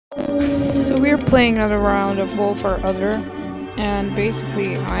So we're playing another round of Wolf or Other, and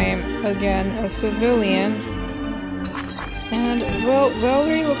basically I am again a civilian. And well,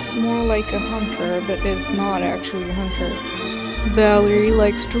 Valerie looks more like a hunter, but it's not actually a hunter. Valerie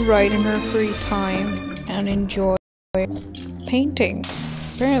likes to write in her free time and enjoy painting.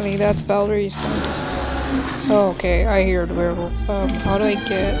 Apparently that's Valerie's painting. Oh, okay, I hear the werewolf. How do I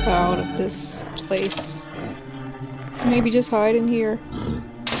get out of this place? Maybe just hide in here.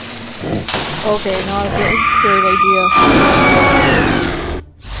 Okay, not a great idea.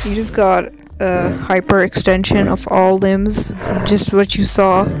 You just got a hyper-extension of all limbs. Just what you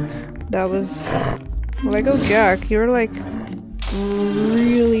saw. That was... like, oh Jack, you're like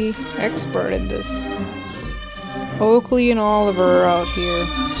really expert in this. Oakley and Oliver are out here.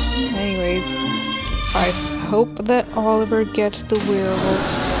 Anyways, I hope that Oliver gets the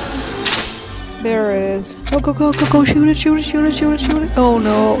werewolf. There it is. Go, go, go, go, go, shoot it, shoot it, shoot it, shoot it, shoot it. Oh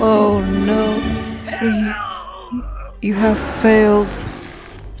no, oh no. You have failed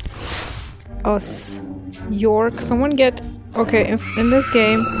us. York, someone get... okay, in this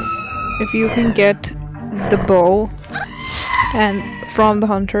game, if you can get the bow and from the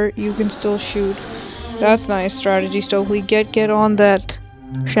hunter, you can still shoot. That's nice strategy, Stokely. Get on that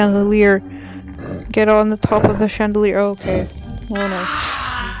chandelier. Get on the top of the chandelier. Okay. Oh no.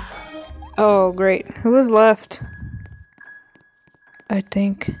 Oh, great. Who is left? I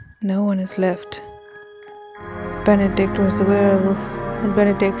think no one is left. Benedict was the werewolf, and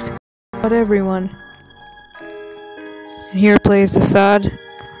Benedict got everyone. And here plays the sad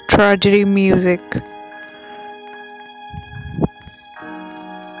tragedy music.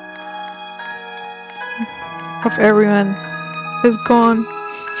 Of everyone is gone,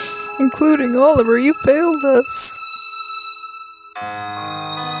 including Oliver. You failed us.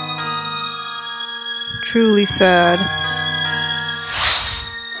 Truly sad.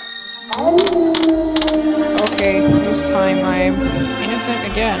 Okay, this time I'm innocent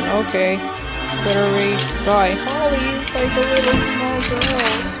again. Okay, better wait to die. Holly is like a little small girl.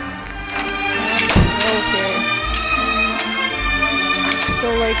 Okay. So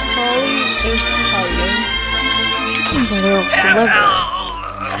like Holly is hiding. She seems a little clever.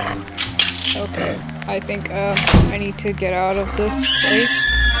 Okay, I think I need to get out of this place.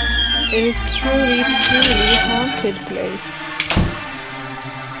 It is truly a haunted place.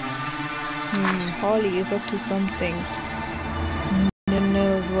 Holly is up to something. No one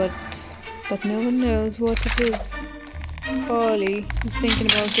knows what, but no one knows what it is. Holly is thinking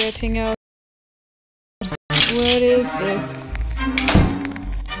about getting out. What is this?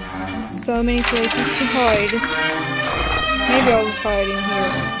 So many places to hide. Maybe I'll just hide in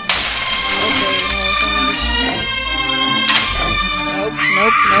here. Okay, no, someone just... Nope.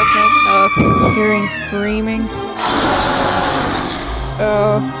 Hearing screaming.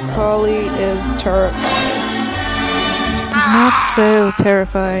 Holly is terrified. Not so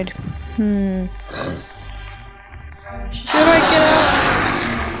terrified. Should I get out?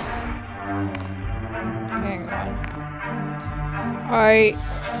 Hang on. I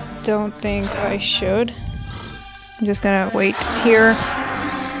don't think I should. I'm just gonna wait here.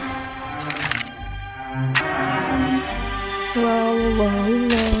 La la la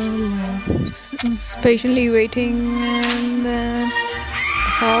la. Just patiently waiting, and then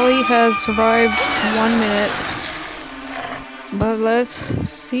Holly has survived 1 minute. But let's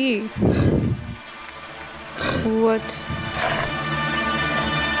see what.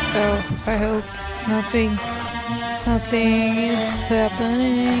 Oh, I hope nothing is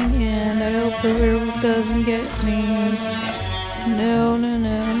happening, and I hope the werewolf doesn't get me. No.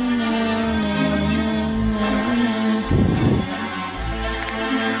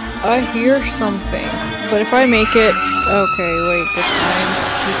 I hear something, but if I make it... okay, wait, the time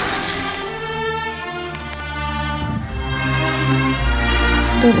keeps...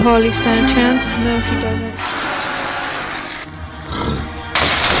 Does Holly stand a chance? No, she doesn't.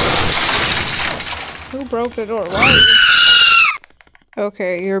 Who broke the door? Why?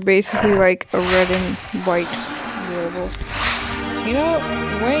 Okay, you're basically like a red and white werewolf. You know,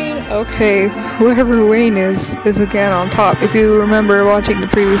 Wayne, okay, whoever Wayne is again on top. If you remember watching the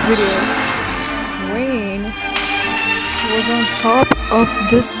previous video, Wayne was on top of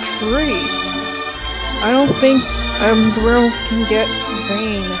this tree. I don't think the werewolf can get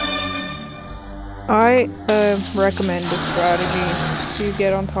Wayne. I recommend this strategy. If you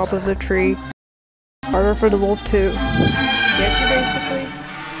get on top of the tree, harder for the wolf to get you basically.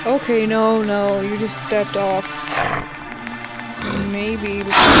 Okay, no, you just stepped off. Maybe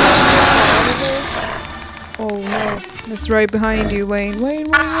because oh no, that's right behind you, Wayne.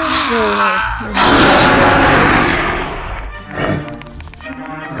 Wayne. No.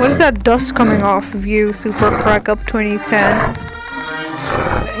 What is that dust coming off of you, Super Crack Up 2010?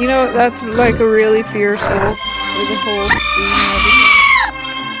 You know, that's like a really fierce wolf with a whole speed and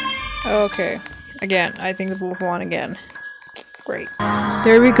everything. Okay. Again, I think the wolf won again. Great.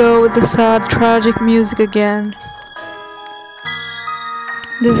 There we go with the sad, tragic music again.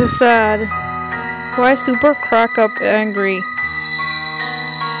 This is sad. Why is Super Crack Up angry?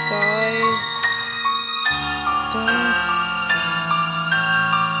 Guys,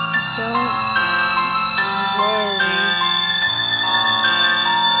 don't worry.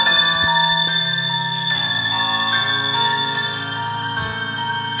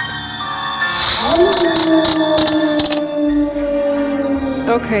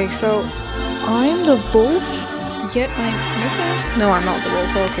 Okay, so I'm the wolf, yet I'm innocent? No, I'm not the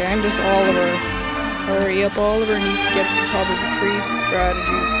wolf. Okay, I'm just Oliver. Hurry up, Oliver needs to get to the top of the tree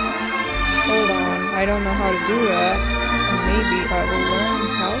strategy. Hold on, I don't know how to do that. Maybe I will learn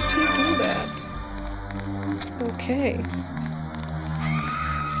how to do that. Okay.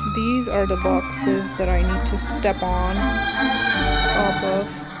 These are the boxes that I need to step on top of.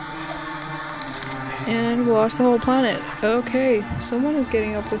 And watch the whole planet. Okay, someone is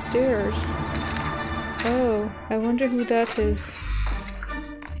getting up the stairs. Oh, I wonder who that is.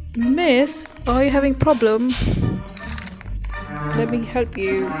 Miss, are you having problem? Let me help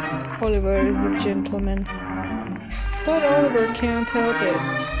you. Oliver is a gentleman. But Oliver can't help it.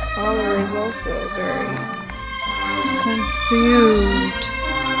 Oliver is also very confused.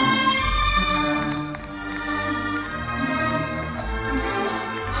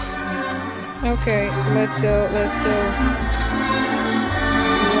 Okay, let's go, let's go.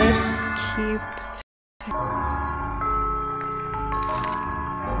 Let's keep...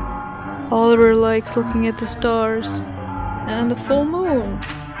 Oliver likes looking at the stars and the full moon,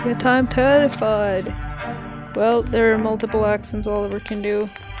 yet I'm terrified. Well, there are multiple accents Oliver can do.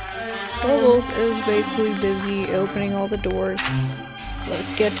 Werewolf is basically busy opening all the doors.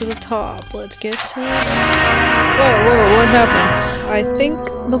 Let's get to the top. Let's get to... Whoa, what happened? I think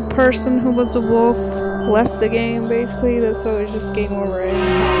the person who was the wolf left the game, basically, so it's just game over and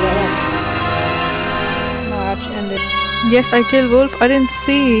match ended. Yes, I killed Wolf. I didn't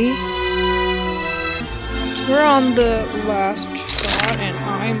see. We're on the last shot, and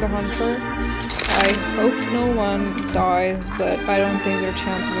I'm the hunter. I hope no one dies, but I don't think their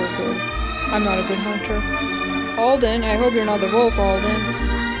chances are good. I'm not a good hunter. Alden, I hope you're not the wolf, Alden.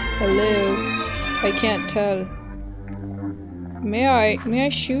 Hello. I can't tell. May I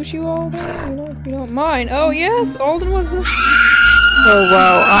shoot you, Alden? If you don't mind. Oh yes, Alden was the... Oh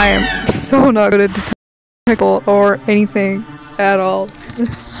wow, I am so not good at detectable or anything at all.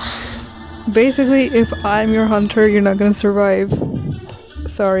 Basically, if I'm your hunter, you're not gonna survive.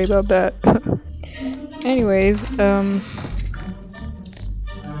 Sorry about that. Anyways,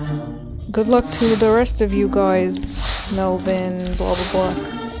 good luck to the rest of you guys, Melvin, blah blah blah.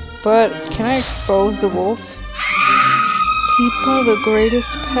 But, can I expose the wolf? People, the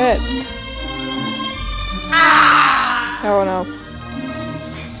greatest pet. Oh no.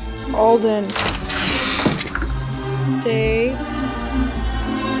 Alden. Stay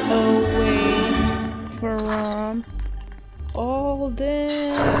away from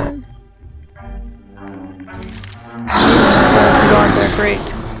Alden. Sorry, you aren't that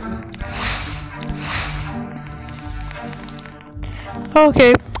great.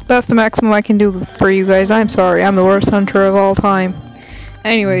 Okay, that's the maximum I can do for you guys. I'm sorry, I'm the worst hunter of all time.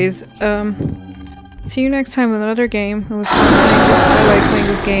 Anyways, see you next time with another game. It was fun playing this. I like playing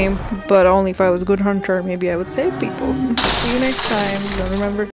this game, but only if I was a good hunter. Maybe I would save people. See you next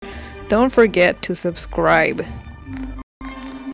time. Don't forget to subscribe.